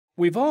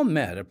We've all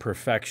met a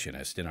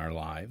perfectionist in our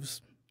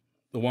lives.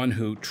 The one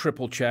who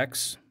triple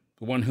checks,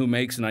 the one who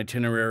makes an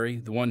itinerary,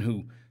 the one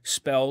who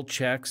spell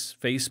checks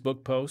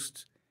Facebook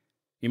posts.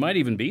 You might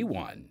even be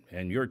one,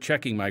 and you're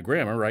checking my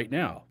grammar right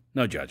now.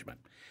 No judgment.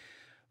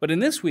 But in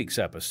this week's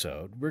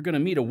episode, we're going to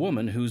meet a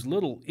woman whose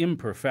little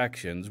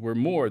imperfections were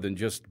more than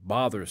just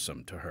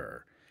bothersome to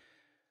her,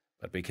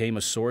 but became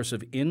a source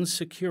of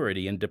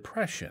insecurity and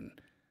depression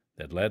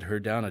that led her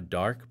down a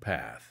dark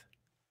path.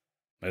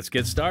 Let's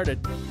get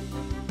started.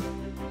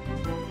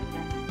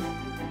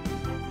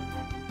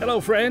 Hello,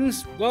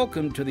 friends.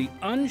 Welcome to the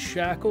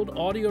Unshackled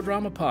audio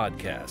drama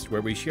podcast,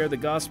 where we share the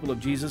gospel of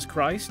Jesus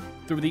Christ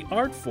through the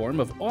art form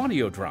of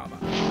audio drama.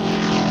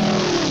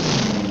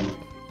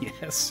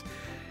 Yes,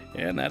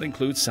 and that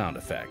includes sound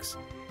effects.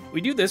 We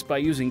do this by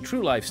using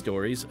true life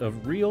stories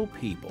of real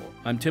people.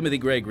 I'm Timothy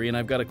Gregory, and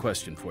I've got a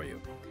question for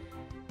you.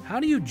 How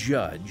do you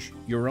judge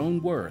your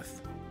own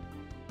worth?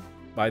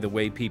 By the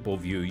way people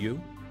view you?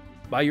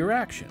 By your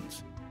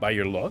actions? By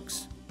your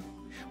looks?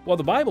 Well,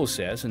 the Bible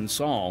says in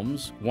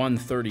Psalms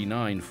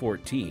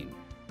 139:14,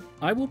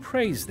 I will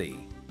praise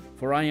thee,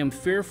 for I am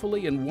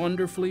fearfully and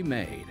wonderfully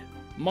made.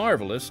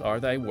 Marvelous are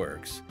thy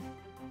works,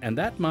 and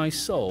that my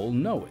soul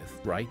knoweth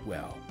right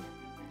well.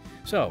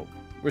 So,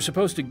 we're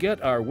supposed to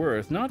get our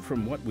worth not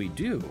from what we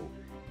do,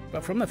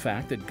 but from the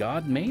fact that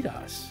God made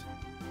us.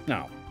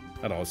 Now,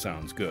 that all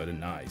sounds good and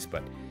nice,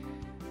 but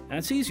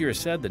that's easier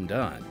said than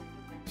done.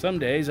 Some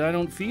days I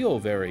don't feel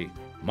very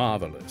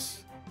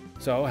marvelous.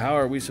 So how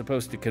are we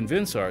supposed to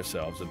convince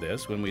ourselves of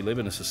this when we live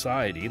in a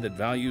society that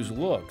values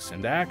looks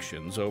and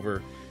actions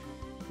over,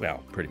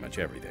 well, pretty much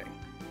everything?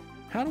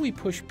 How do we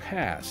push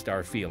past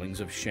our feelings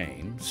of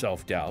shame,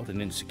 self-doubt,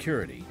 and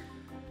insecurity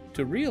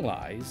to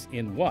realize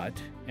in what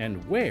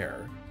and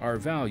where our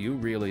value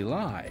really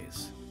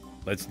lies?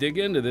 Let's dig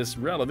into this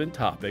relevant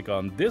topic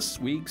on this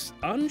week's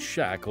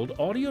Unshackled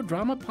audio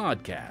drama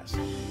podcast.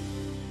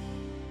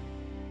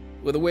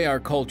 With the way our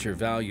culture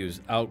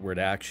values outward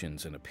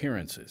actions and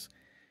appearances,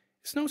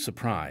 it's no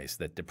surprise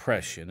that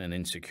depression and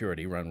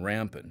insecurity run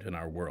rampant in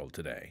our world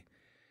today.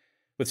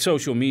 With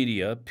social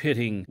media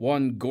pitting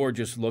one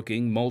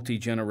gorgeous-looking,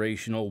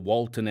 multi-generational,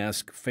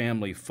 Walton-esque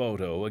family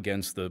photo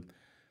against the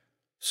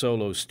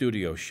solo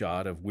studio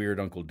shot of weird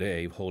Uncle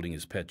Dave holding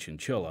his pet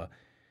chinchilla,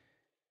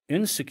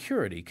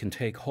 insecurity can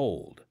take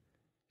hold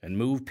and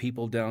move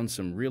people down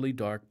some really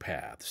dark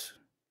paths.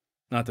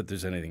 Not that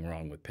there's anything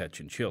wrong with pet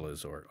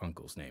chinchillas or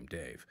uncles named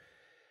Dave.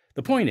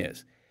 The point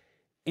is,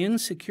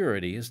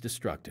 insecurity is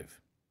destructive.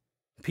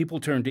 People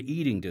turn to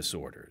eating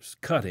disorders,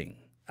 cutting,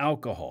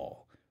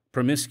 alcohol,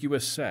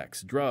 promiscuous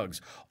sex, drugs,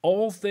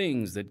 all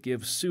things that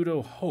give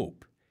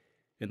pseudo-hope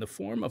in the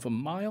form of a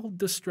mild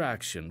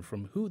distraction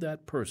from who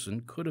that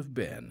person could have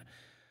been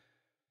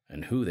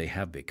and who they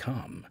have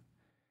become.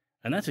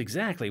 And that's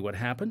exactly what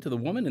happened to the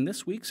woman in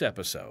this week's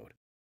episode.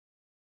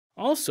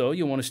 Also,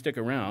 you'll want to stick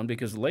around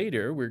because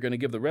later we're going to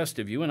give the rest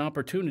of you an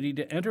opportunity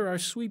to enter our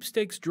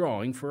sweepstakes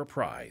drawing for a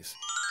prize.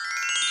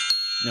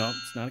 No,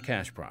 it's not a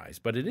cash prize,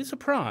 but it is a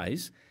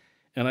prize,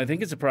 and I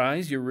think it's a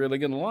prize you're really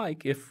going to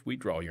like if we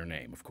draw your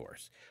name, of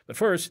course. But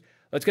first,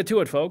 let's get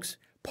to it, folks.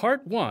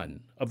 Part 1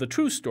 of the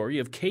true story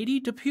of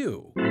Katie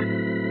DePew.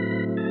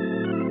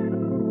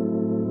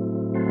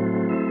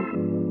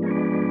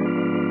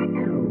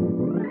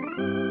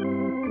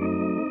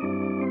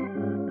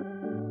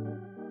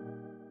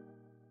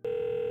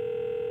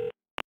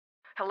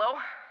 Hello?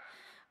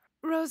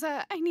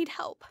 Rosa, I need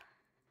help.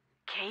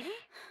 Katie?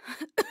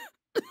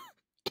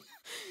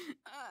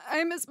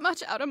 I'm as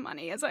much out of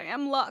money as I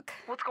am luck.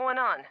 What's going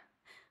on?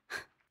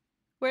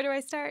 Where do I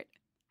start?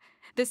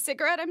 The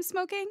cigarette I'm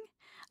smoking?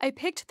 I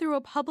picked through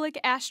a public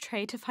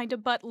ashtray to find a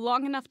butt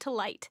long enough to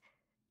light.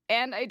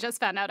 And I just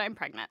found out I'm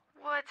pregnant.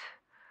 What?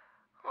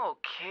 Oh,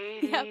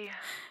 Katie. Yep,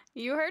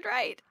 you heard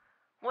right.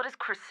 What does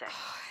Chris say?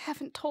 I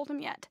haven't told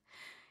him yet.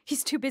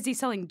 He's too busy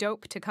selling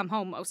dope to come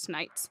home most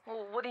nights.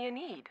 Well, what do you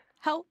need?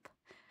 Help.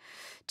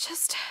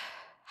 Just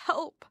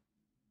help.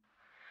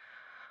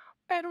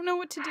 I don't know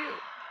what to do.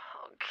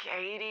 Oh,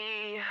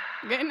 Katie.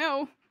 I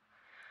know.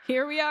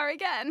 Here we are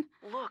again.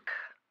 Look,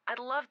 I'd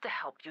love to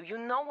help you. You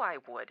know I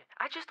would.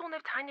 I just don't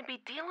have time to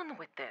be dealing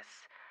with this.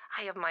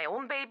 I have my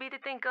own baby to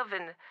think of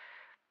and,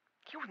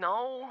 you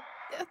know.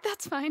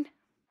 That's fine.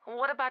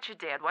 What about your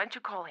dad? Why don't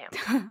you call him?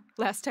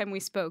 Last time we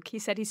spoke, he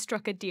said he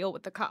struck a deal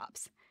with the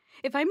cops.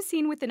 If I'm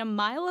seen within a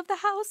mile of the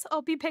house,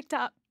 I'll be picked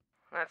up.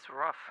 That's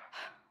rough.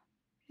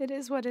 It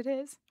is what it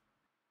is.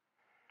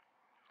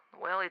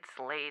 Well, it's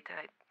late.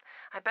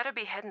 I better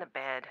be heading to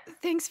bed.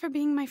 Thanks for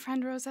being my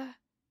friend, Rosa.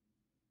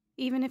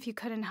 Even if you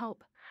couldn't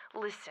help.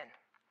 Listen,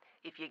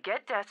 if you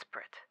get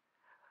desperate,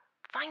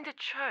 find a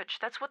church.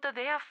 That's what they're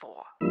there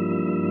for.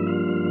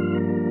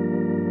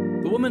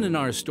 The woman in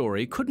our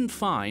story couldn't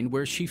find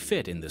where she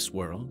fit in this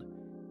world.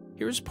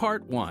 Here's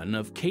part 1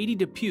 of Katie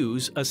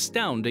DePew's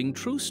astounding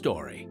true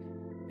story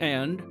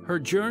and her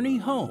journey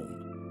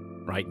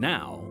home, right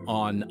now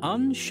on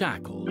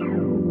Unshackled.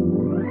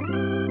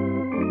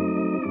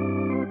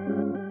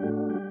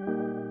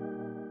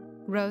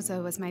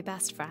 Rosa was my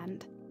best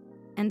friend,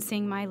 And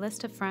seeing my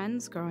list of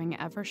friends growing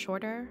ever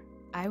shorter,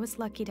 I was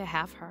lucky to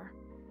have her.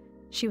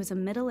 She was a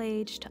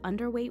middle-aged,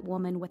 underweight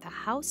woman with a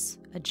house,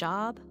 a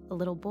job, a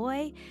little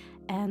boy,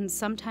 and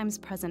sometimes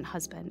present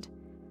husband.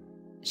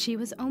 She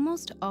was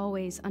almost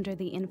always under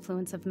the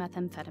influence of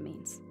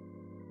methamphetamines.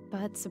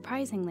 But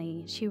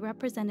surprisingly, she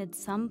represented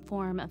some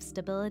form of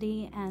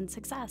stability and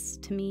success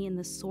to me in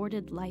the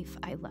sordid life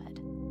I led.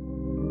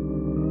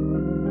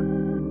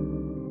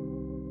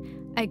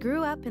 I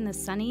grew up in the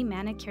sunny,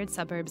 manicured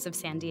suburbs of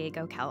San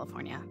Diego,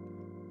 California.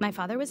 My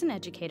father was an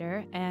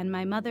educator, and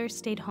my mother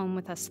stayed home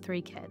with us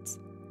 3 kids.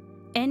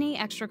 Any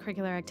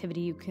extracurricular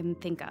activity you can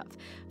think of,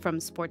 from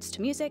sports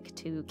to music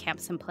to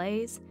camps and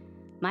plays,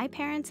 my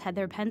parents had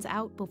their pens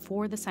out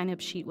before the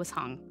sign-up sheet was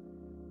hung.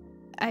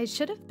 I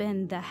should have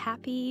been the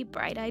happy,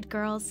 bright-eyed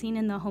girl seen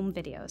in the home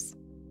videos.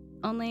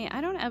 Only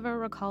I don't ever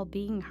recall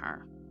being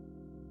her.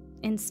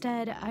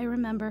 Instead, I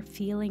remember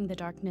feeling the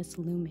darkness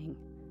looming,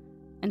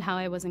 and how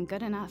I wasn't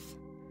good enough,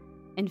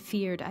 and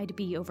feared I'd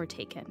be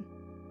overtaken,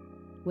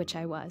 which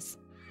I was.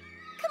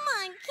 Come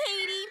on,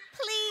 Katie,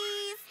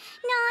 please.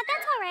 No,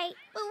 that's all right.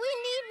 But we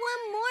need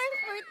one more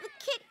for the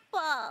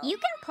kickball. You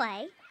can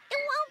play. It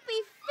won't be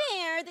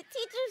fair. The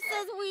teacher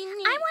says we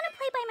need... I want to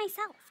play by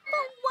myself.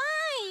 But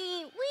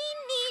why? We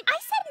need... I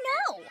said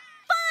no.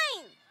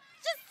 Fine.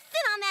 Just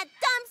sit on that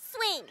dumb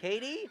swing.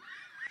 Katie,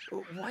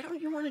 why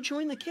don't you want to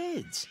join the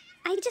kids?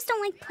 I just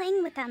don't like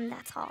playing with them,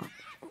 that's all.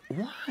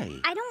 Why?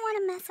 I don't want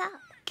to mess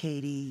up.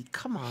 Katie,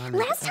 come on.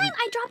 Last time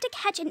I dropped a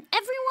catch and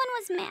everyone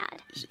was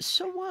mad.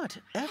 So what?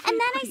 And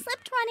then I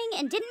slipped running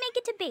and didn't make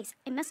it to base.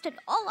 I messed it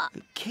all up.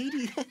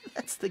 Katie,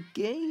 that's the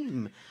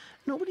game.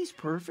 Nobody's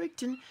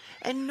perfect,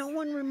 and no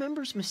one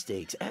remembers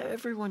mistakes.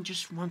 Everyone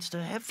just wants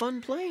to have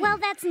fun playing. Well,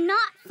 that's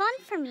not fun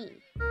for me.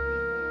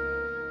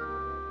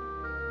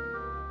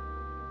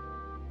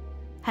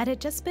 Had it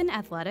just been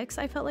athletics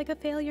I felt like a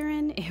failure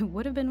in, it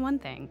would have been one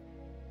thing.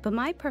 But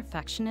my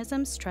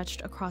perfectionism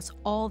stretched across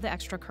all the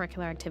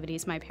extracurricular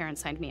activities my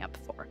parents signed me up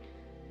for.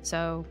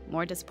 So,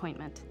 more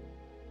disappointment.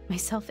 My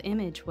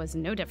self-image was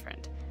no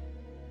different.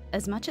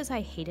 As much as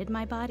I hated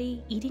my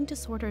body, eating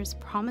disorders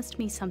promised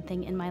me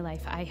something in my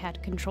life I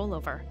had control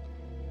over,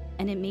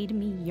 and it made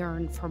me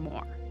yearn for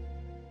more.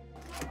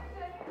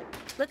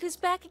 Look who's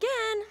back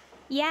again.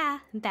 Yeah,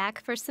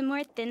 back for some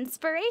more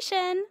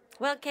thin-spiration.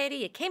 Well, Katie,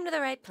 you came to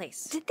the right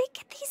place. Did they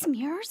get these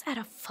mirrors at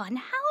a fun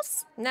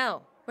house?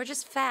 No, we're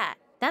just fat.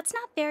 That's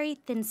not very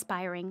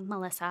thin-spiring,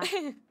 Melissa.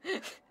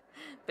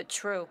 But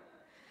true.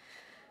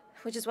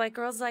 Which is why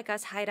girls like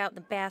us hide out in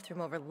the bathroom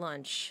over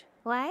lunch.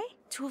 Why?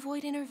 To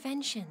avoid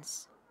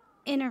interventions.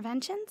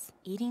 Interventions?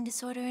 Eating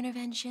disorder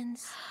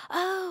interventions.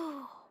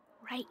 Oh,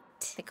 right.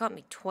 They caught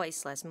me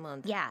twice last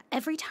month. Yeah,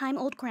 every time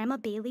old Grandma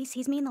Bailey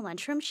sees me in the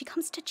lunchroom, she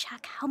comes to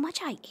check how much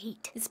I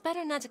ate. It's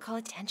better not to call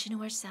attention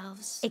to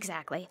ourselves.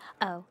 Exactly.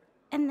 Oh,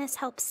 and this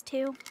helps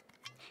too.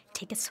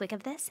 Take a swig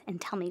of this and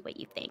tell me what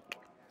you think.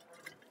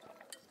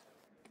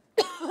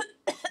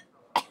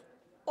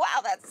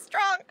 Wow, that's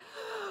strong.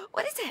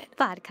 What is it?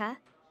 Vodka.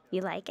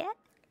 You like it?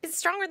 It's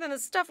stronger than the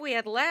stuff we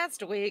had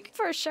last week.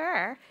 For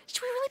sure.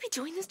 Should we really be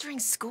doing this during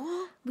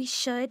school? We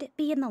should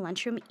be in the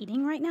lunchroom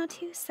eating right now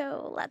too,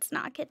 so let's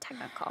not get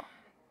technical.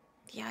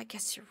 Yeah, I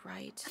guess you're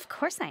right. Of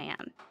course I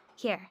am.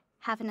 Here,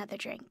 have another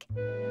drink.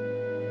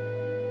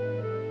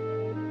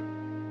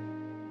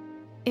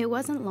 It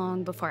wasn't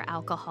long before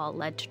alcohol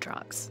led to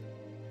drugs.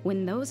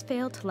 When those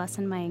failed to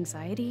lessen my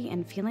anxiety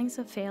and feelings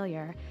of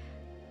failure,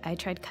 I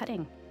tried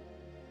cutting.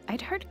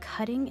 I'd heard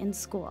cutting in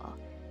school.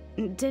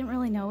 Didn't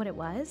really know what it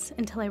was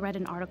until I read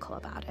an article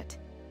about it.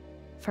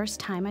 First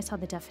time I saw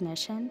the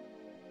definition,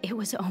 it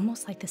was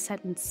almost like the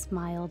sentence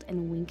smiled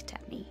and winked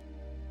at me.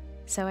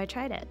 So I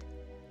tried it.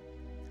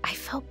 I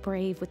felt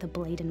brave with a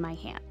blade in my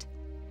hand.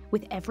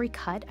 With every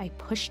cut, I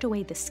pushed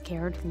away the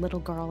scared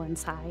little girl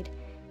inside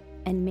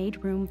and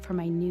made room for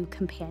my new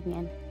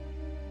companion,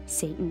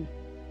 Satan.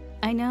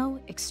 I know,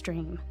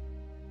 extreme.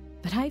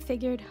 But I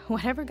figured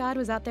whatever God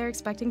was out there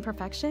expecting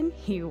perfection,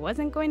 he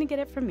wasn't going to get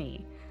it from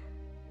me.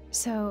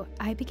 So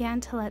I began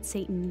to let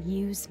Satan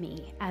use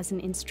me as an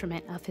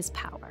instrument of his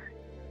power.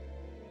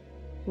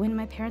 When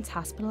my parents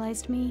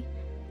hospitalized me,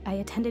 I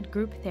attended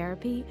group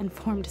therapy and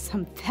formed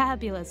some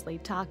fabulously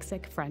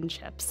toxic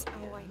friendships.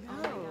 Oh, I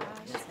know.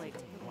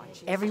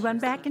 Everyone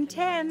back in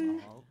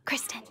 10.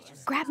 Kristen,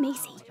 grab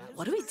Macy.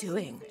 What are we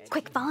doing?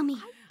 Quick, follow me.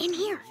 In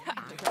here.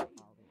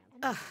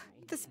 Ugh,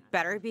 this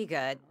better be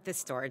good. This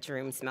storage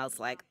room smells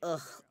like,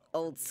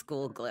 old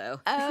school glue.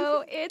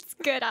 Oh, it's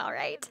good, all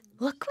right.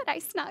 Look what I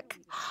snuck.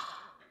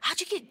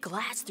 How'd you get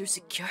glass through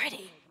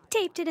security?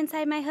 Taped it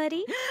inside my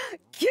hoodie.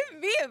 Give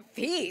me a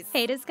piece.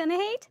 Hate is gonna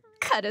hate,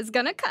 cut is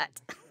gonna cut.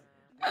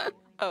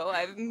 Oh,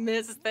 I've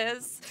missed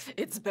this.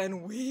 It's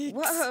been weeks.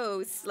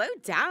 Whoa, slow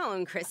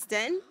down,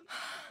 Kristen.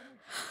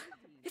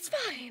 It's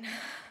fine.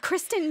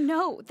 Kristen,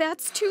 no,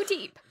 that's too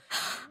deep.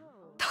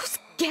 Those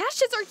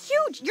gashes are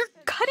huge. You're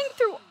cutting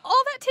through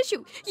all that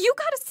tissue. You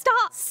gotta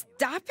stop.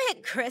 Stop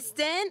it,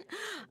 Kristen.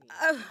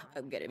 Oh,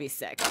 I'm gonna be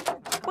sick.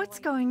 What's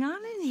going on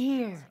in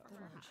here?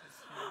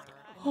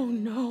 Oh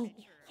no,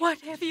 What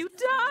have you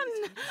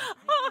done?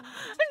 Oh,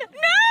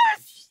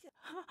 nurse!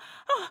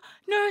 Oh,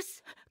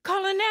 nurse,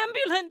 call an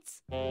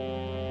ambulance.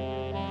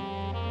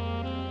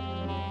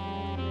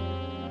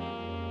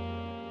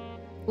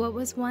 What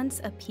was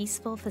once a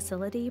peaceful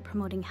facility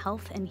promoting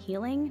health and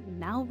healing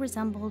now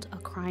resembled a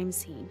crime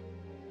scene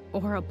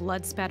or a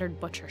blood-spattered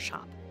butcher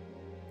shop.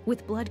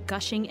 With blood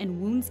gushing and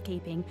wounds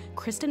gaping,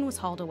 Kristen was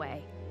hauled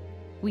away.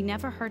 We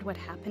never heard what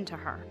happened to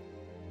her.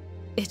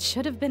 It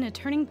should have been a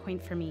turning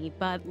point for me,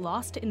 but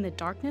lost in the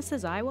darkness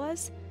as I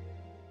was,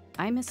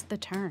 I missed the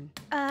turn.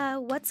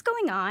 What's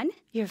going on?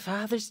 Your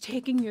father's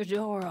taking your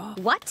door off.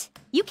 What?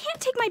 You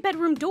can't take my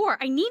bedroom door.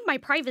 I need my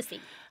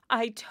privacy.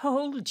 I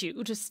told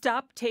you to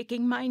stop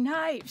taking my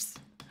knives.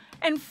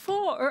 And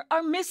 4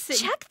 are missing.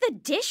 Check the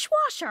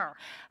dishwasher.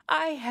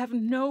 I have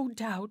no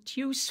doubt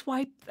you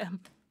swiped them.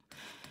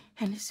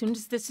 And as soon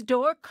as this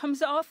door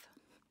comes off,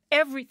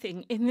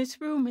 everything in this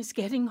room is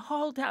getting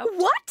hauled out.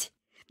 What?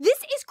 This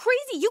is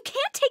crazy. You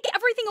can't take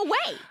everything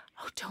away.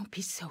 Oh, don't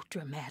be so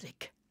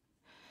dramatic.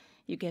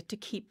 You get to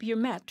keep your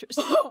mattress.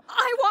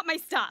 I want my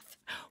stuff.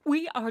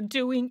 We are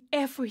doing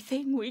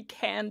everything we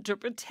can to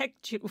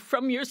protect you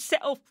from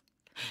yourself,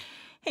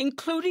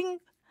 including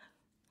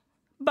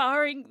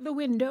barring the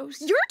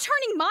windows. You're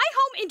turning my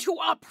home into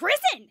a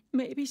prison.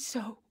 Maybe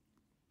so.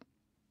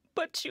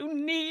 But you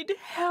need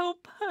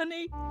help,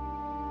 honey.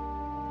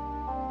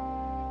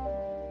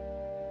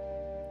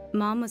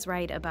 Mom was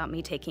right about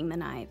me taking the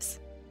knives.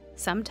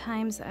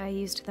 Sometimes I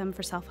used them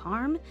for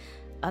self-harm.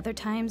 Other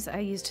times I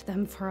used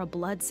them for a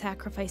blood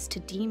sacrifice to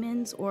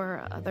demons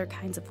or other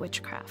kinds of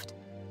witchcraft.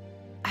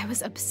 I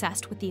was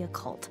obsessed with the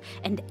occult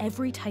and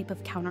every type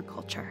of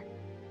counterculture.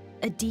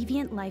 A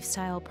deviant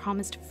lifestyle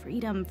promised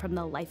freedom from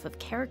the life of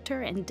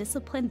character and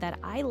discipline that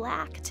I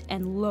lacked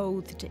and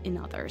loathed in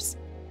others.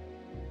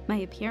 My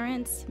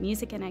appearance,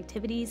 music, and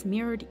activities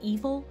mirrored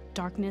evil,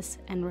 darkness,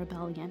 and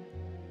rebellion.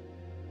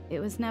 It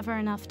was never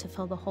enough to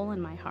fill the hole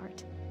in my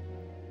heart.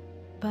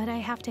 But I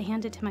have to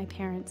hand it to my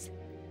parents.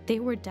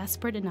 They were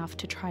desperate enough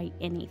to try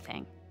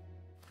anything.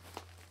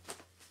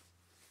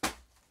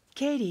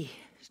 Katie,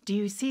 do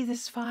you see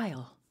this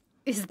file?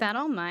 Is that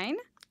all mine?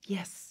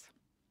 Yes,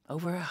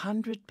 over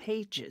 100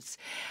 pages.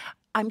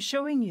 I'm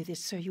showing you this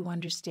so you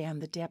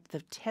understand the depth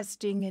of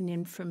testing and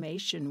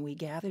information we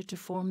gathered to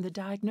form the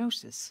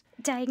diagnosis.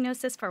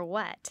 Diagnosis for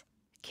what?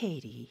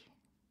 Katie,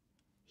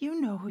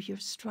 you know you're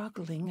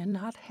struggling and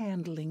not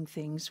handling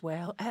things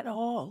well at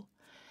all.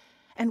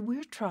 And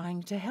we're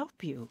trying to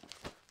help you.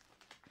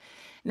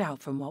 Now,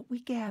 from what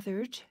we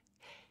gathered,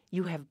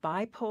 you have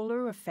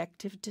bipolar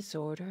affective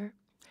disorder,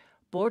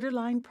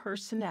 borderline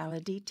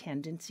personality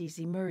tendencies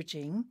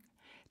emerging,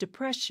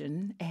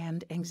 depression,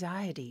 and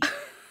anxiety.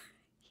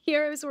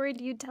 Here I was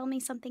worried you'd tell me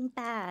something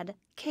bad.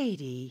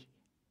 Katie,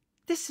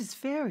 this is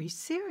very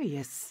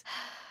serious.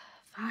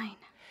 Fine.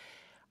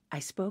 I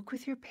spoke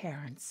with your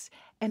parents,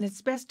 and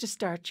it's best to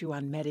start you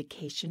on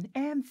medication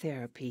and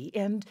therapy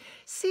and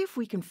see if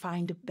we can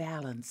find a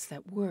balance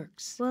that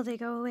works. Will they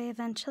go away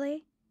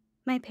eventually?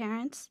 My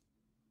parents?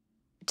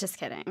 Just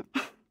kidding.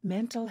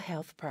 Mental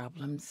health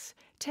problems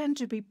tend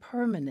to be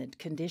permanent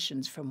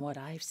conditions from what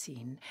I've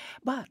seen,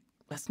 but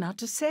that's not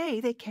to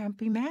say they can't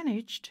be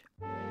managed.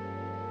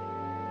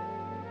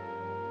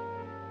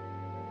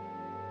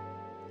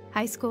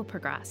 High school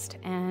progressed,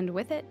 and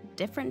with it,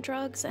 different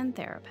drugs and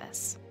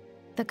therapists.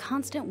 The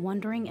constant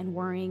wondering and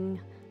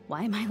worrying,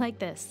 why am I like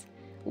this?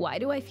 Why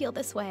do I feel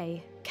this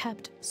way?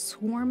 Kept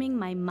swarming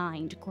my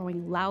mind,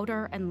 growing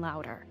louder and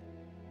louder.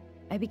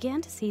 I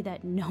began to see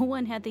that no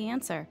one had the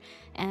answer,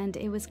 and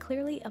it was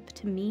clearly up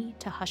to me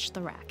to hush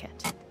the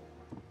racket.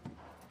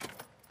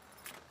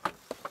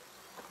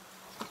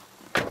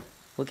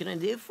 What can I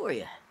do for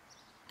you?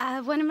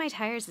 One of my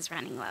tires is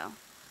running low.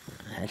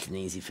 That's an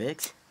easy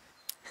fix.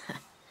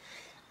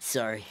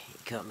 Sorry, you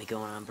caught me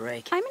going on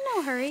break. I'm in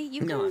no hurry.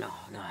 You can... No,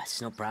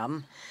 it's no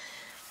problem.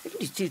 We can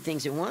do 2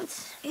 things at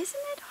once. Isn't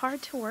it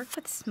hard to work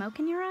with smoke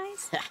in your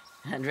eyes?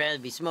 I'd rather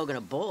be smoking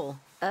a bowl.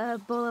 A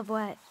bowl of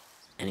what?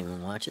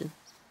 Anyone watching?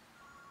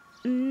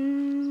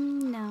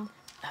 No.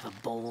 I have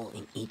a bowl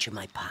in each of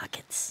my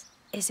pockets.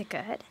 Is it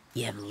good?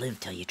 You haven't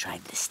lived till you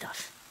tried this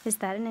stuff. Is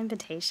that an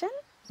invitation?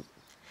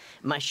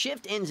 My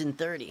shift ends in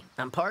 30.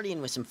 I'm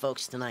partying with some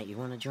folks tonight. You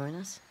want to join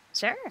us?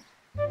 Sure.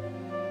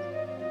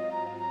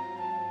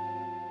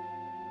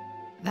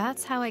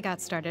 That's how I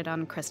got started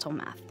on crystal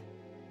meth.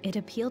 It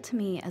appealed to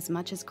me as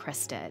much as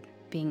Chris did.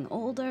 Being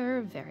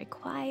older, very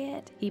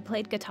quiet, he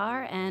played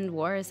guitar and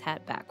wore his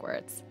hat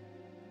backwards.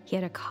 He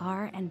had a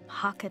car and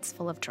pockets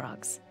full of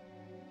drugs.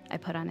 I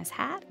put on his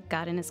hat,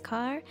 got in his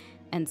car,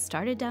 and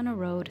started down a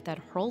road that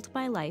hurled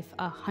my life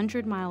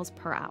 100 miles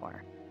per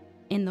hour,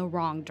 in the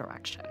wrong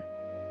direction.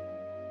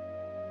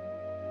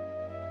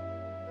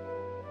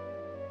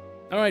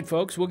 All right,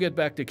 folks, we'll get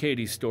back to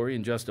Katie's story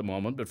in just a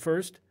moment, but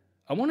first,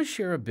 I want to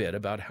share a bit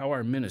about how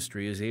our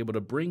ministry is able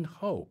to bring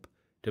hope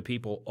to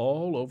people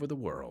all over the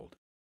world.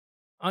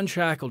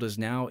 Unshackled is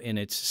now in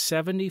its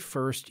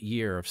 71st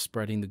year of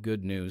spreading the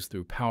good news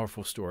through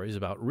powerful stories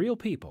about real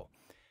people.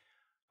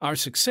 Our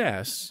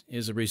success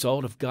is a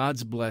result of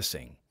God's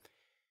blessing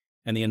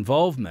and the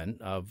involvement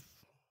of,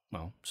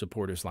 well,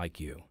 supporters like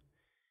you.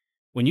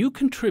 When you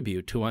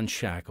contribute to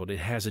Unshackled, it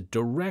has a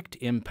direct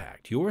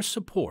impact. Your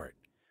support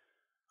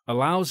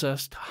allows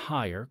us to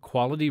hire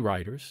quality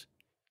writers,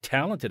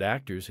 talented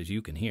actors, as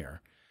you can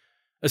hear,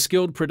 a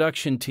skilled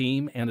production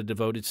team, and a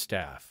devoted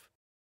staff.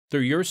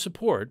 Through your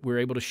support, we're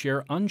able to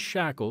share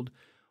Unshackled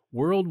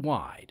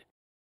worldwide.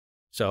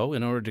 So,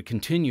 in order to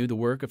continue the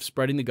work of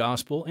spreading the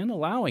gospel and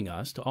allowing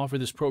us to offer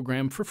this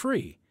program for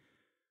free,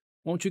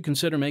 won't you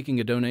consider making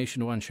a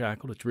donation to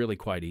Unshackled? It's really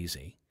quite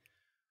easy.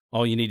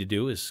 All you need to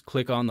do is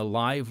click on the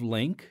live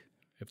link,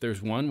 if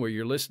there's one where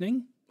you're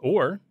listening,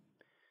 or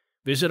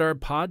visit our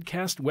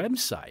podcast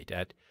website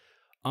at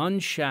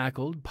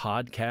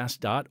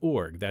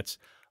unshackledpodcast.org. That's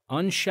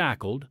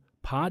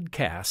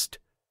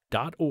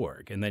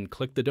unshackledpodcast.org, and then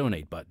click the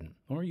donate button.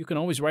 Or you can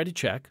always write a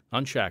check,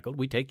 Unshackled.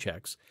 We take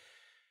checks.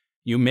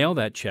 You mail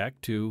that check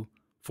to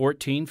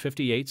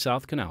 1458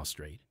 South Canal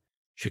Street,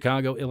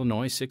 Chicago,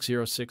 Illinois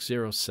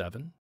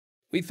 60607.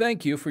 We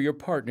thank you for your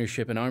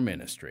partnership in our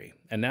ministry.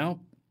 And now,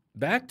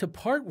 back to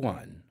part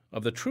 1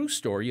 of the true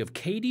story of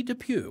Katie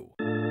DePew.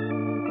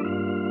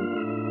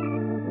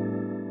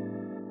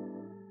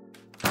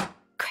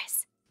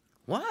 Chris.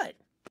 What?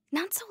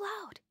 Not so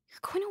loud.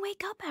 You're going to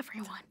wake up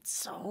everyone.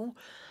 So?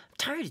 I'm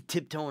tired of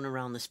tiptoeing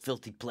around this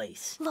filthy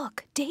place.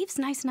 Look, Dave's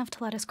nice enough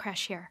to let us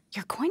crash here.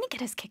 You're going to get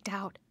us kicked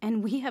out,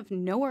 and we have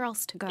nowhere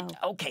else to go.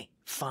 Okay,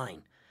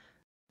 fine.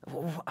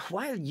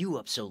 Why are you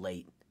up so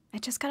late? I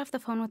just got off the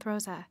phone with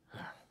Rosa.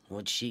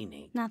 What'd she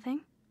need?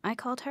 Nothing. I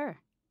called her.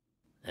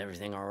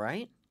 Everything all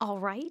right? All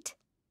right?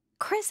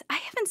 Chris, I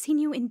haven't seen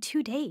you in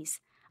 2 days.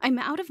 I'm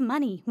out of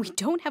money. We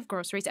don't have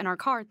groceries, and our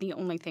car, the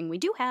only thing we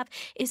do have,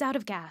 is out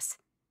of gas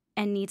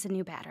and needs a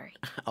new battery.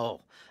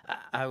 Oh,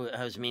 I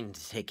was meaning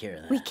to take care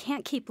of that. We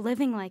can't keep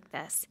living like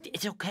this.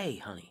 It's okay,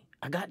 honey.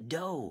 I got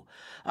dough.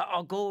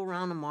 I'll go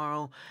around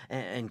tomorrow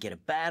and get a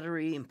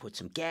battery and put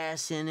some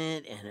gas in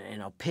it,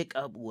 and I'll pick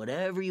up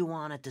whatever you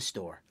want at the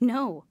store.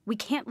 No, we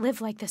can't live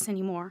like this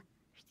anymore.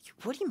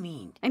 What do you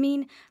mean? I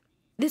mean,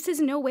 this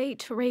is no way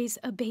to raise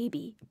a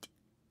baby.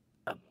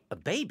 A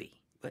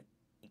baby? What?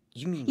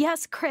 You mean...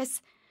 Yes,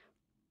 Chris.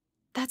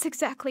 That's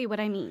exactly what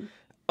I mean.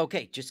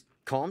 Okay, just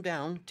calm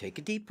down, take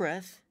a deep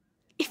breath.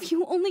 If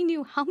you only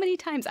knew how many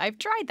times I've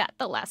tried that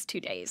the last 2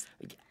 days.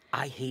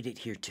 I hate it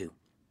here, too.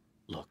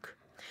 Look,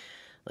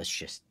 let's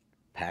just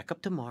pack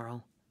up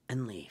tomorrow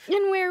and leave.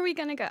 And where are we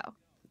gonna go?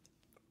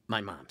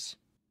 My mom's.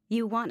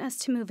 You want us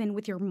to move in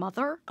with your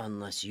mother?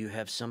 Unless you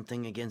have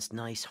something against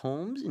nice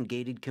homes and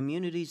gated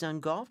communities on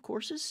golf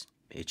courses,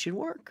 it should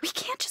work. We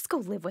can't just go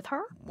live with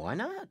her. Why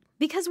not?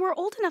 Because we're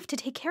old enough to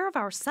take care of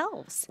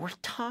ourselves. We're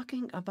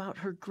talking about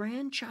her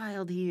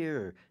grandchild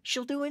here.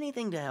 She'll do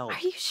anything to help. Are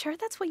you sure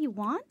that's what you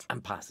want?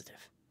 I'm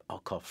positive. I'll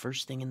call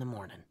first thing in the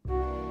morning.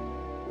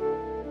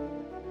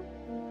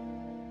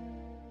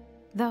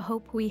 The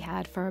hope we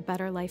had for a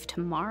better life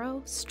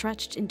tomorrow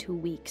stretched into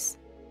weeks,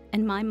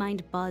 and my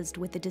mind buzzed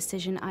with the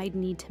decision I'd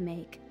need to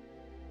make.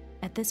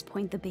 At this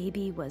point, the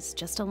baby was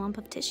just a lump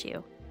of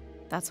tissue.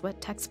 That's what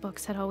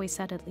textbooks had always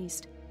said, at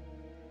least.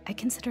 I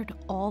considered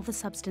all the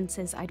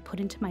substances I'd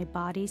put into my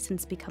body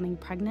since becoming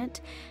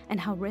pregnant and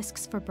how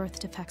risks for birth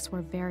defects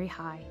were very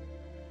high.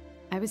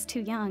 I was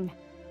too young,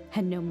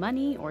 had no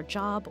money or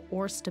job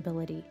or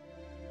stability.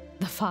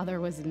 The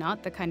father was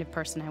not the kind of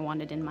person I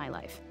wanted in my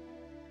life.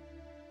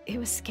 It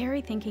was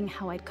scary thinking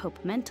how I'd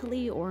cope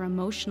mentally or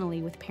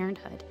emotionally with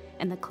parenthood,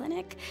 and the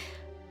clinic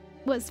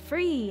was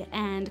free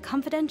and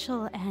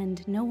confidential,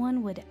 and no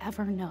one would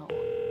ever know.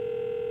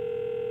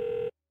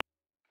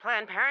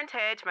 Planned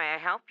Parentage, may I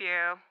help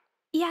you?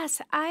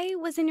 Yes, I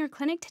was in your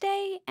clinic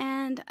today,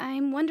 and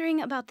I'm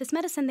wondering about this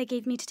medicine they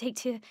gave me to take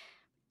to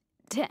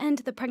end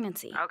the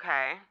pregnancy.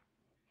 Okay.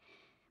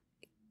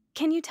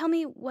 Can you tell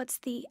me what's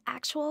the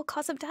actual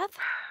cause of death?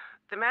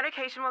 The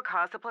medication will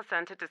cause the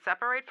placenta to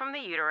separate from the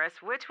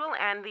uterus, which will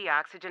end the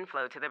oxygen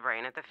flow to the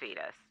brain of the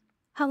fetus.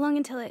 How long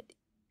until it,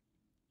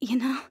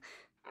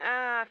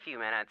 A few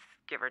minutes,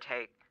 give or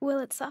take. Will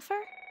it suffer?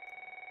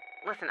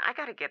 Listen, I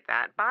gotta get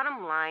that.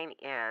 Bottom line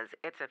is,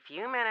 it's a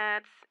few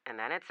minutes, and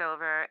then it's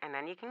over, and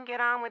then you can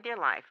get on with your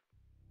life.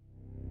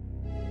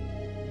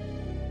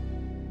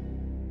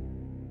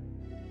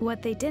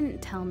 What they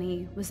didn't tell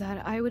me was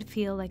that I would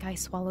feel like I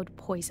swallowed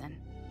poison.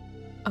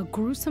 A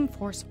gruesome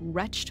force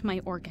wrenched my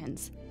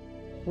organs,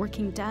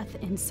 working death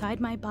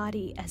inside my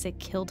body as it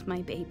killed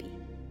my baby.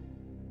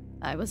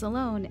 I was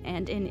alone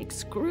and in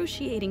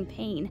excruciating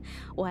pain,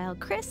 while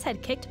Chris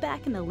had kicked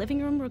back in the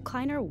living room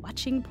recliner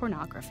watching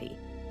pornography.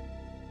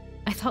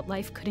 I thought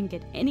life couldn't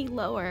get any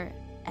lower,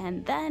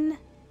 and then...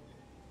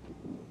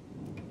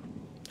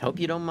 Hope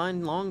you don't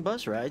mind long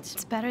bus rides.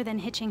 It's better than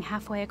hitching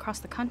halfway across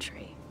the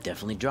country.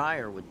 Definitely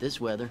drier with this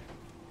weather.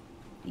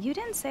 You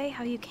didn't say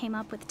how you came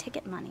up with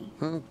ticket money.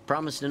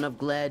 Promised enough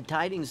glad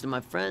tidings to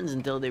my friends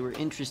until they were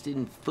interested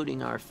in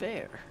footing our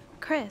fare.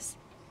 Chris,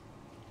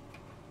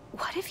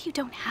 what if you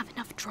don't have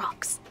enough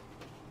drugs?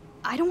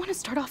 I don't want to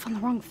start off on the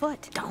wrong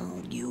foot.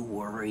 Don't you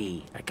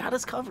worry. I got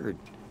us covered.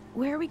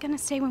 Where are we gonna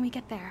stay when we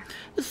get there?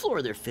 The floor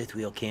of their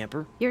fifth-wheel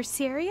camper. You're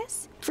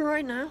serious? For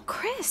right now.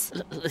 Chris!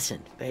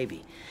 Listen,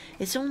 baby,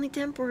 it's only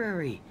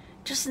temporary.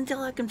 Just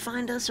until I can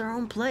find us our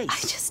own place. I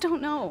just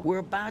don't know. We're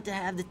about to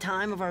have the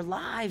time of our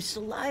lives,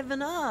 so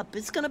liven up.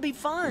 It's gonna be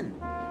fun.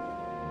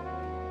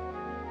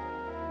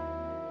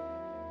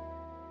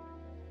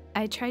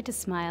 I tried to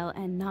smile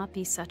and not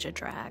be such a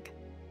drag.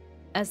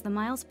 As the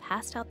miles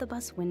passed out the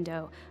bus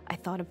window, I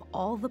thought of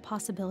all the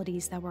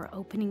possibilities that were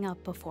opening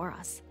up before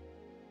us.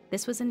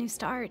 This was a new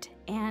start,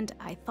 and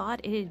I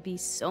thought it'd be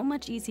so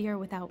much easier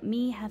without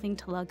me having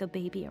to lug a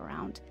baby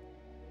around.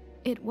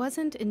 It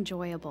wasn't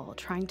enjoyable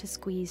trying to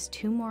squeeze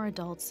 2 more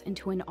adults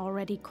into an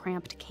already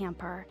cramped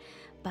camper,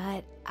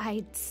 but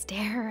I'd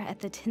stare at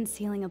the tin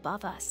ceiling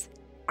above us,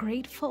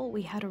 grateful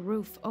we had a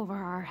roof over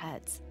our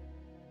heads.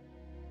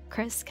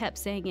 Chris kept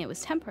saying it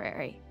was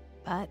temporary,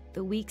 but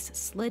the weeks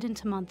slid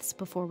into months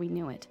before we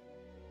knew it.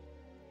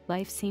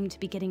 Life seemed to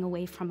be getting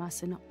away from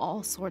us in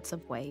all sorts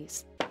of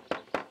ways.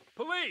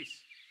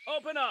 Police!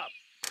 Open up!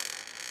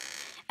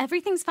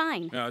 Everything's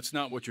fine. No, it's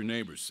not what your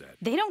neighbors said.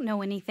 They don't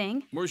know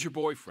anything. Where's your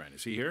boyfriend?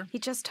 Is he here? He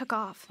just took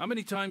off. How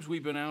many times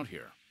we've been out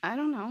here? I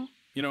don't know.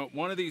 You know,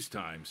 one of these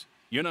times,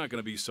 you're not going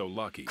to be so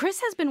lucky.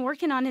 Chris has been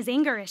working on his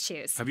anger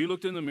issues. Have you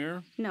looked in the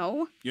mirror?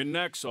 No. Your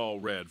neck's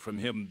all red from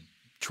him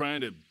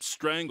trying to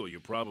strangle you,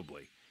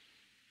 probably.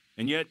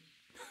 And yet,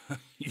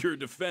 you're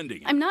defending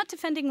him. I'm not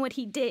defending what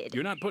he did.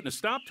 You're not putting a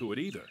stop to it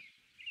either.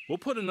 We'll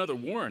put another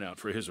warrant out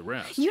for his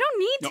arrest. You don't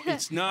need to. No,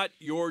 it's not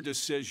your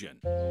decision.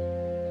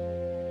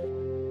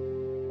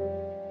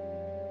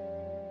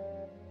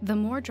 The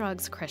more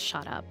drugs Chris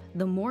shot up,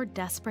 the more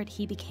desperate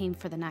he became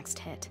for the next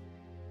hit.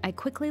 I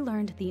quickly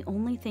learned the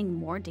only thing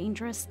more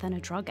dangerous than a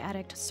drug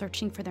addict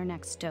searching for their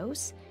next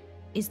dose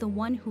is the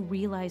one who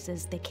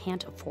realizes they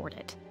can't afford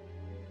it.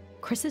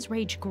 Chris's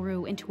rage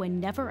grew into a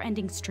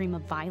never-ending stream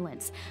of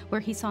violence,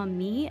 where he saw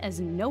me as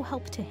no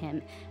help to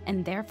him,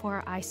 and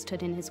therefore I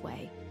stood in his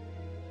way.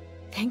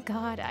 Thank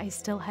God I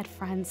still had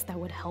friends that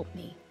would help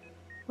me.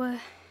 Where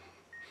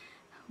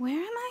am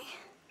I?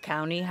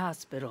 County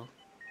Hospital.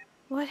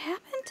 What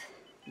happened?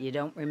 You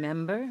don't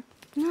remember?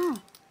 No.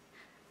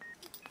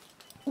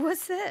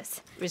 What's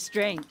this?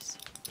 Restraints.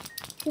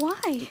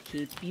 Why?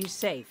 Keep you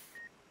safe.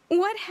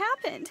 What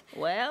happened?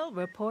 Well,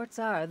 reports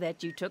are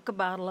that you took a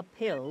bottle of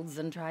pills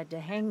and tried to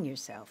hang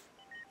yourself.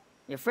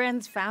 Your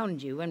friends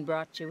found you and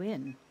brought you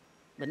in,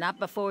 but not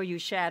before you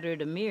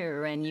shattered a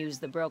mirror and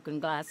used the broken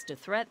glass to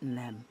threaten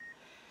them.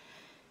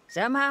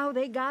 Somehow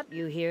they got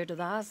you here to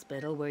the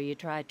hospital where you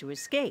tried to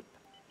escape,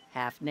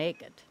 half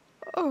naked.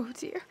 Oh,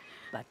 dear.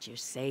 But you're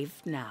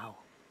safe now.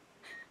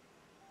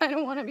 I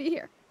don't want to be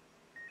here.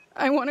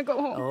 I want to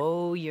go home.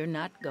 Oh, you're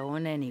not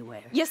going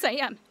anywhere. Yes, I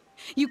am.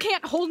 You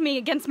can't hold me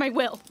against my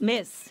will.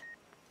 Miss,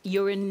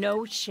 you're in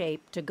no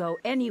shape to go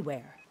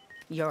anywhere.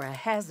 You're a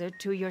hazard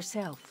to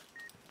yourself.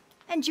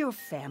 And your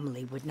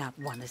family would not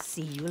want to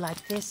see you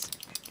like this.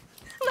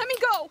 Let me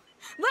go!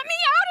 Let me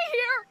out of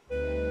here!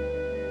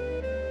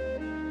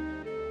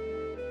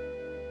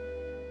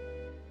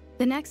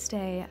 The next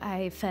day,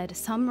 I fed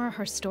some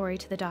rehearsed story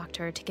to the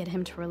doctor to get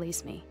him to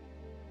release me.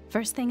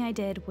 First thing I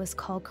did was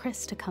call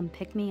Chris to come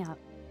pick me up.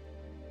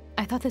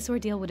 I thought this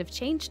ordeal would have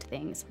changed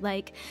things,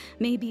 like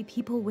maybe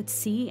people would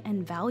see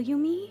and value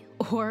me,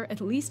 or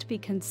at least be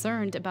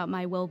concerned about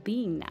my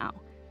well-being now.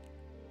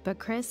 But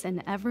Chris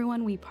and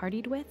everyone we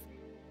partied with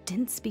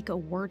didn't speak a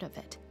word of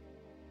it.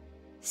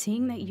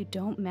 Seeing that you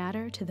don't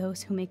matter to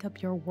those who make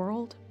up your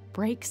world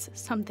breaks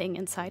something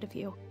inside of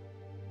you.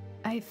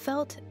 I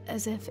felt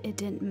as if it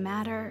didn't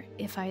matter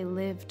if I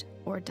lived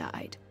or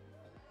died.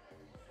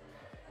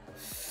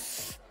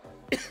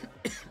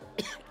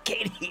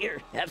 Katie, here,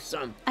 have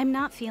some. I'm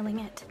not feeling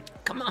it.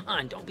 Come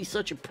on, don't be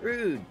such a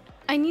prude.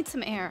 I need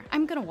some air.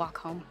 I'm gonna walk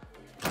home.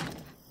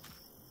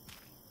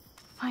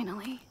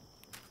 Finally.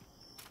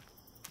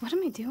 What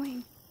am I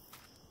doing?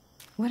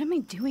 What am I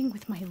doing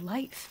with my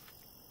life?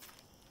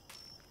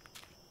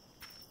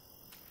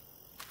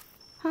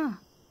 Huh.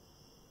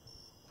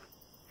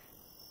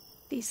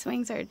 These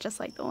swings are just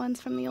like the ones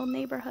from the old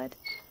neighborhood.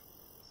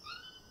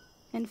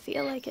 And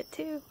feel like it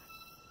too.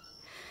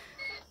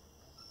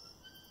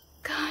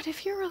 God,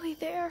 if you're really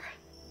there,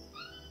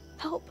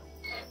 help.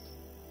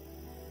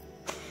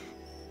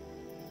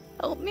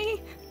 Help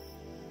me.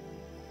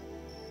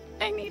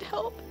 I need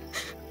help.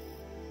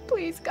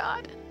 Please,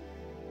 God.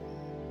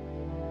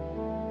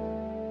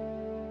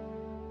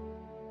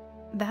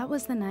 That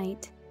was the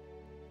night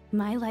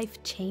my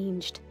life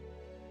changed.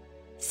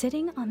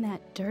 Sitting on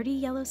that dirty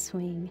yellow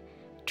swing,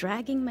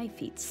 dragging my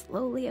feet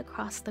slowly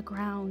across the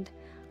ground,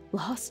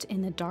 lost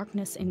in the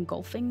darkness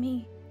engulfing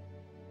me,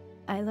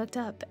 I looked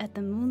up at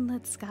the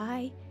moonlit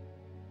sky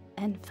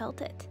and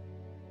felt it.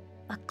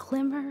 A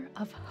glimmer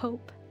of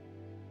hope.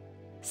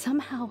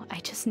 Somehow I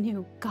just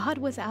knew God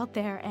was out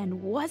there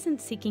and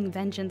wasn't seeking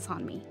vengeance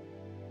on me.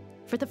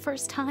 For the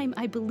first time,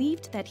 I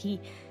believed that He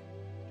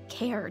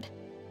cared.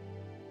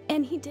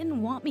 And He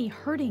didn't want me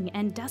hurting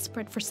and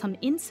desperate for some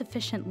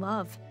insufficient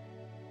love,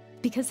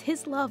 because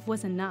His love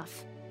was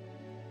enough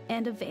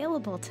and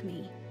available to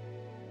me.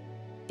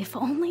 If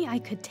only I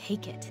could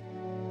take it.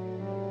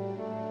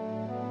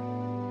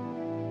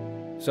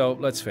 So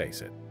let's face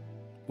it,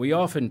 we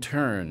often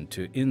turn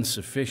to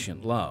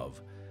insufficient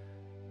love,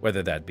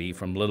 whether that be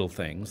from little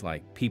things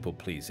like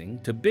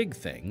people-pleasing to big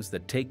things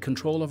that take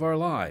control of our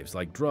lives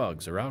like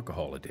drugs or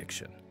alcohol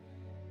addiction.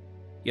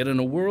 Yet in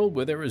a world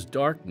where there is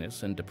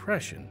darkness and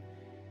depression,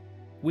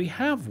 we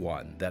have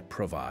one that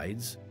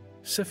provides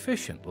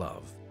sufficient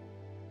love,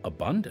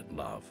 abundant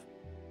love.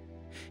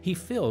 He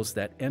fills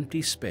that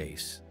empty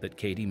space that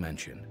Katie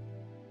mentioned.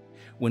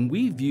 When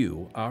we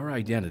view our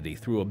identity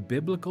through a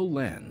biblical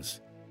lens,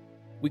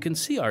 we can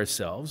see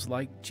ourselves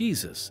like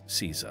Jesus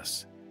sees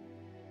us.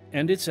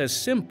 And it's as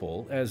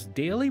simple as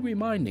daily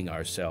reminding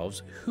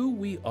ourselves who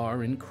we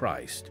are in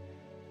Christ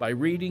by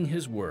reading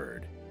His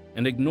Word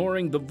and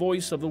ignoring the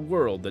voice of the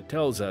world that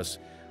tells us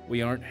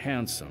we aren't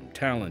handsome,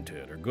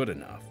 talented, or good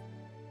enough.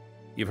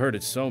 You've heard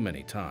it so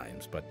many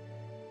times, but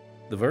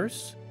the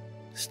verse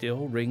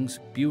still rings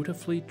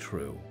beautifully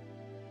true.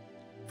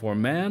 For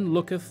man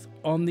looketh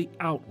on the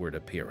outward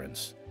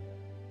appearance,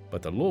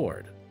 but the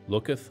Lord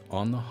looketh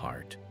on the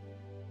heart.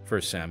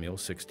 1 Samuel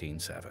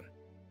 16:7.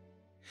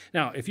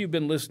 Now, if you've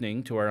been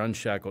listening to our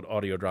Unshackled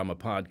audio drama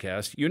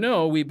podcast, you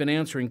know we've been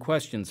answering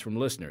questions from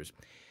listeners.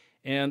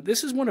 And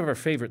this is one of our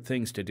favorite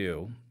things to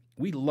do.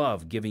 We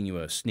love giving you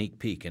a sneak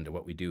peek into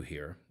what we do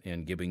here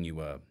and giving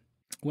you a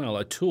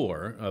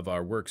tour of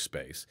our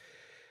workspace.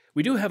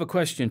 We do have a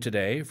question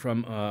today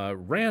from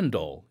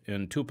Randall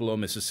in Tupelo,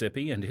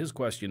 Mississippi, and his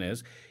question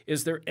is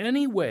there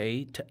any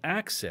way to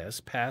access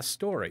past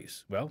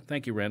stories? Well,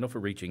 thank you, Randall, for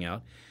reaching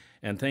out,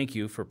 and thank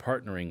you for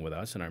partnering with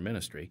us in our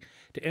ministry.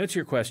 To answer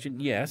your question,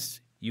 yes,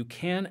 you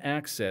can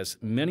access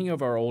many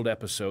of our old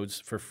episodes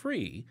for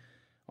free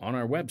on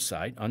our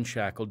website,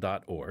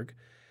 unshackled.org.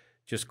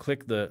 Just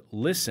click the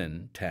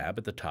Listen tab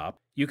at the top.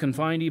 You can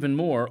find even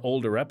more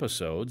older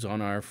episodes on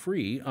our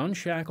free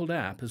Unshackled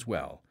app as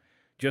well.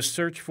 Just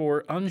search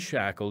for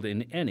Unshackled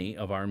in any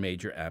of our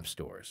major app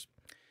stores.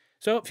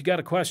 So if you got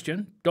a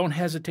question, don't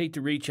hesitate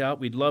to reach out.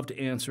 We'd love to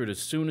answer it as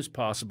soon as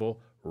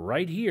possible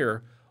right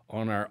here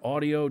on our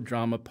audio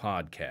drama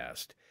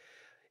podcast.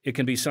 It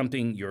can be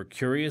something you're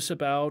curious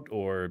about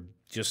or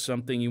just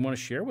something you want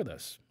to share with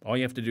us. All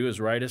you have to do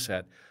is write us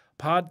at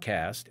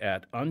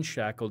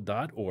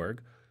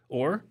podcast@unshackled.org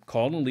or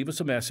call and leave us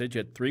a message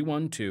at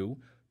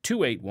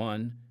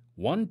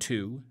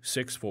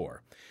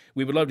 312-281-1264.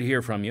 We would love to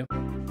hear from you.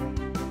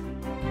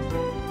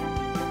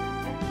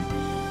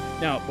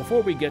 Now,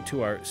 before we get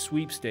to our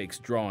sweepstakes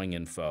drawing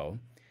info,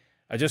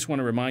 I just want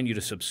to remind you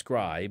to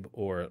subscribe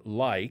or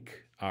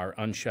like our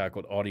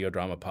Unshackled audio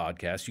drama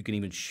podcast. You can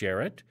even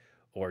share it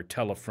or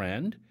tell a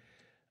friend.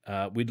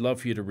 We'd love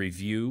for you to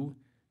review,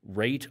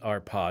 rate our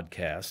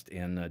podcast,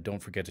 and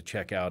don't forget to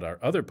check out our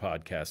other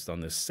podcasts on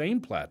this same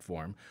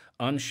platform,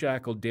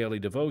 Unshackled Daily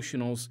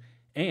Devotionals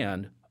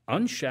and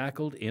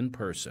Unshackled in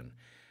Person.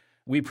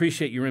 We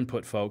appreciate your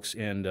input, folks,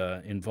 and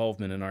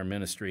involvement in our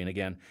ministry. And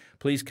again,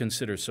 please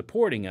consider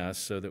supporting us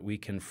so that we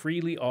can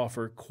freely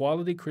offer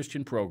quality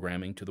Christian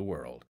programming to the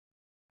world.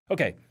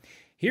 Okay,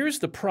 here's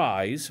the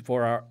prize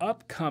for our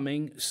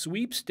upcoming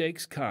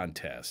sweepstakes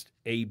contest,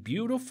 a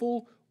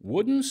beautiful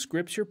wooden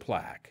scripture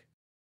plaque.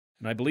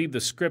 And I believe the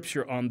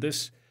scripture on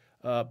this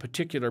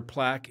particular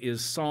plaque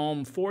is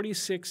Psalm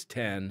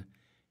 46:10,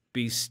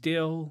 "Be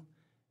still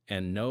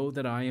and know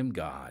that I am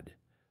God.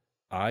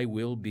 I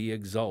will be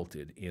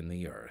exalted in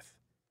the earth."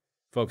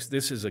 Folks,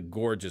 this is a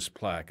gorgeous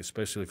plaque,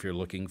 especially if you're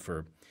looking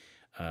for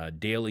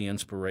daily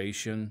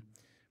inspiration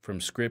from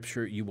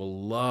Scripture. You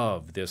will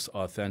love this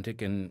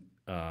authentic and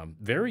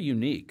very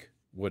unique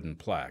wooden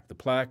plaque. The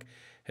plaque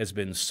has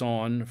been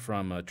sawn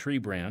from a tree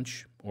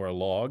branch or a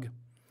log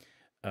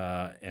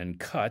and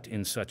cut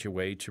in such a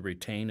way to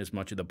retain as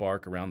much of the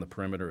bark around the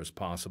perimeter as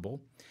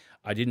possible.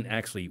 I didn't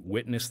actually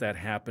witness that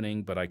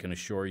happening, but I can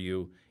assure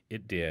you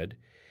it did.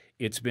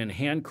 It's been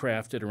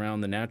handcrafted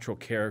around the natural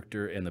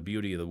character and the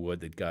beauty of the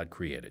wood that God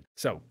created.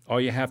 So all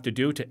you have to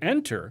do to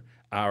enter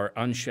our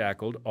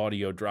Unshackled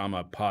audio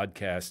drama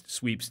podcast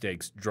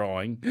sweepstakes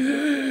drawing,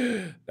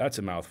 that's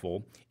a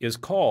mouthful, is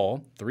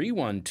call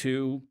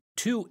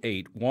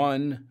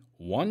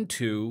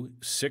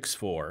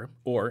 312-281-1264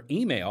 or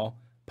email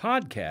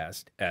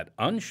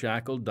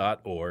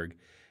podcast@unshackled.org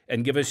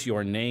and give us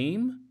your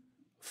name,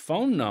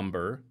 phone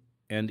number,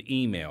 and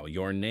email.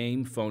 Your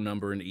name, phone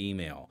number, and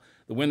email.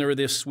 The winner of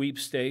this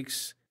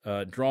sweepstakes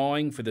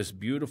drawing for this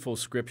beautiful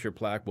scripture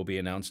plaque will be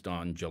announced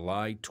on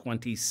July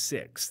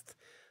 26th.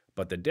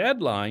 But the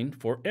deadline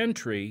for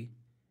entry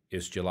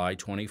is July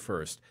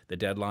 21st. The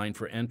deadline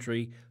for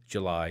entry,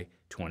 July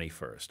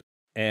 21st.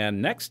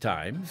 And next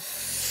time...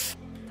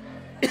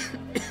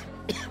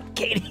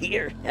 Katie,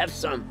 here, have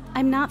some.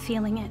 I'm not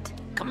feeling it.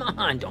 Come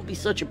on, don't be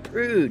such a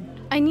prude.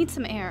 I need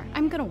some air.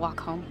 I'm gonna walk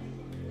home.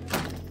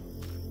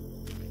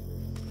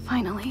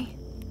 Finally.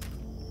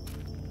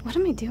 What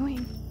am I doing?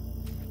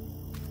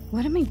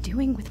 What am I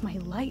doing with my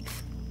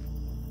life?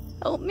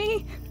 Help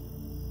me.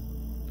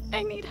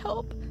 I need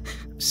help.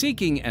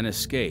 Seeking an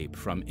escape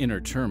from inner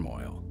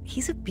turmoil.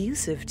 He's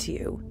abusive to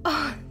you.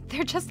 Oh,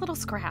 They're just little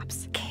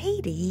scraps.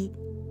 Katie,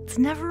 it's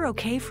never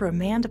okay for a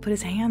man to put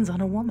his hands on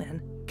a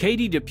woman.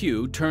 Katie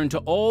DePew turned to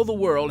all the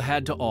world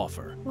had to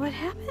offer. What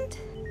happened?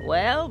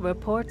 Well,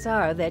 reports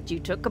are that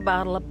you took a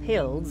bottle of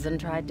pills and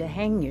tried to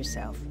hang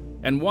yourself.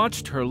 And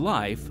watched her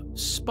life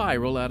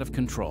spiral out of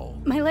control.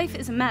 My life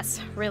is a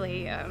mess,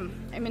 really. I'm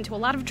into a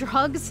lot of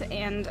drugs,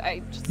 and I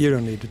just... You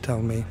don't need to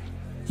tell me.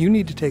 You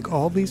need to take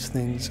all these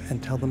things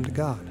and tell them to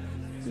God.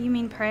 You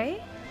mean pray?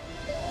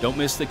 Don't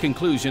miss the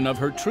conclusion of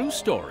her true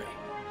story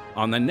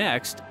on the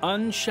next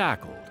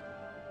Unshackled.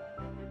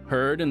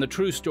 Heard in the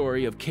true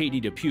story of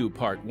Katie DePew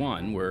Part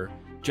 1 were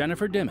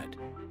Jennifer Dimmitt,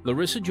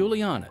 Larissa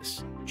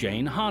Julianis,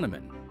 Jane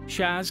Hahnemann,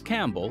 Shaz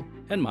Campbell,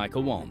 and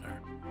Michael Wallner.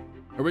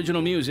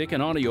 Original music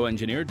and audio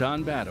engineer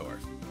Don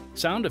Badorf.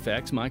 Sound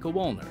effects Michael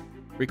Wallner.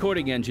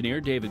 Recording engineer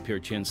David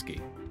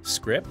Pierczynski.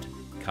 Script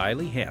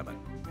Kylie Hammond.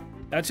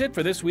 That's it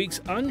for this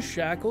week's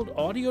Unshackled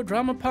audio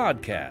drama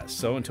podcast.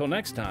 So until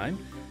next time,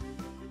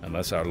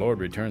 unless our Lord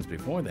returns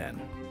before then,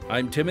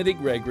 I'm Timothy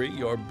Gregory,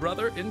 your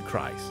brother in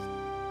Christ.